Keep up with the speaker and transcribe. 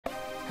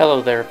Hello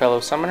there,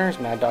 fellow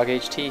summoners. Mad Dog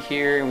HT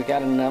here, and we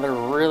got another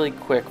really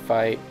quick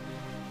fight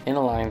in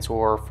Alliance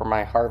War for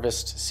my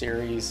Harvest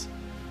series.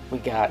 We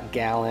got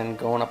Galan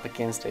going up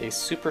against a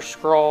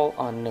Super-Skrull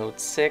on Node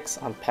 6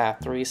 on Path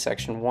 3,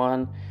 Section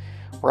 1.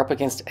 We're up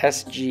against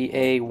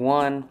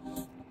SGA1.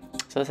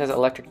 So this has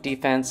electric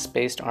defense,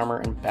 spaced armor,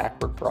 and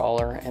backward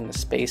brawler, and the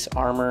space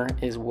armor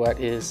is what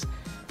is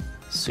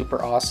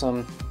super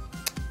awesome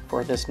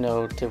for this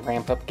node to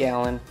ramp up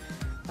Galan.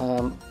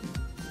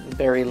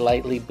 Very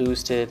lightly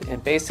boosted,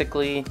 and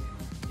basically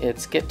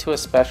it's get to a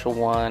special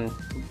one,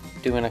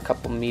 doing a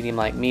couple medium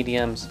light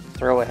mediums,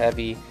 throw a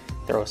heavy,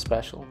 throw a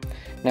special.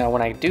 Now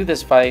when I do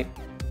this fight,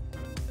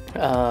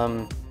 you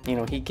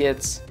know, he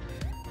gets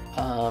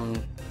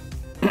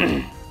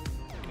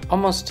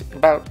almost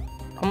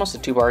a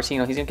 2 bars. You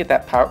know, he's gonna get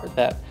that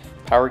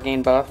power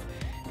gain buff,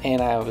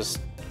 and I was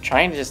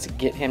trying to just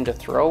get him to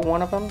throw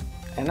one of them,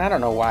 and I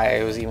don't know why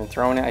I was even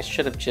throwing it. I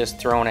should have just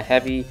thrown a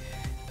heavy.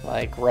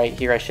 Like right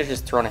here, I should have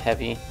just thrown a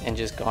heavy and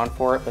just gone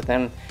for it, but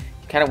then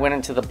he kind of went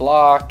into the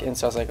block, and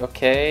so I was like,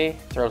 okay,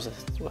 throws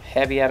a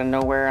heavy out of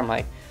nowhere. I'm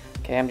like,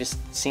 okay, I'm just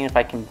seeing if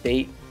I can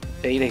bait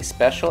a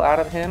special out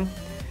of him,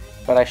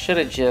 but I should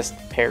have just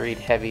parried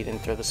heavy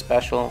and throw the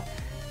special.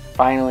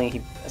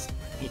 Finally,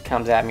 he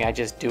comes at me. I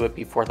just do it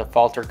before the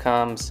falter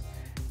comes,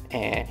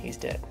 and he's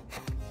dead.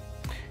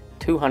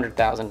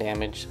 200,000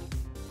 damage.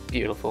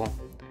 Beautiful.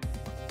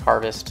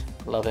 Harvest.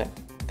 Love it.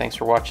 Thanks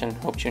for watching.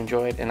 Hope you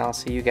enjoyed, and I'll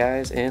see you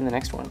guys in the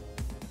next one.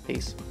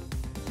 Peace.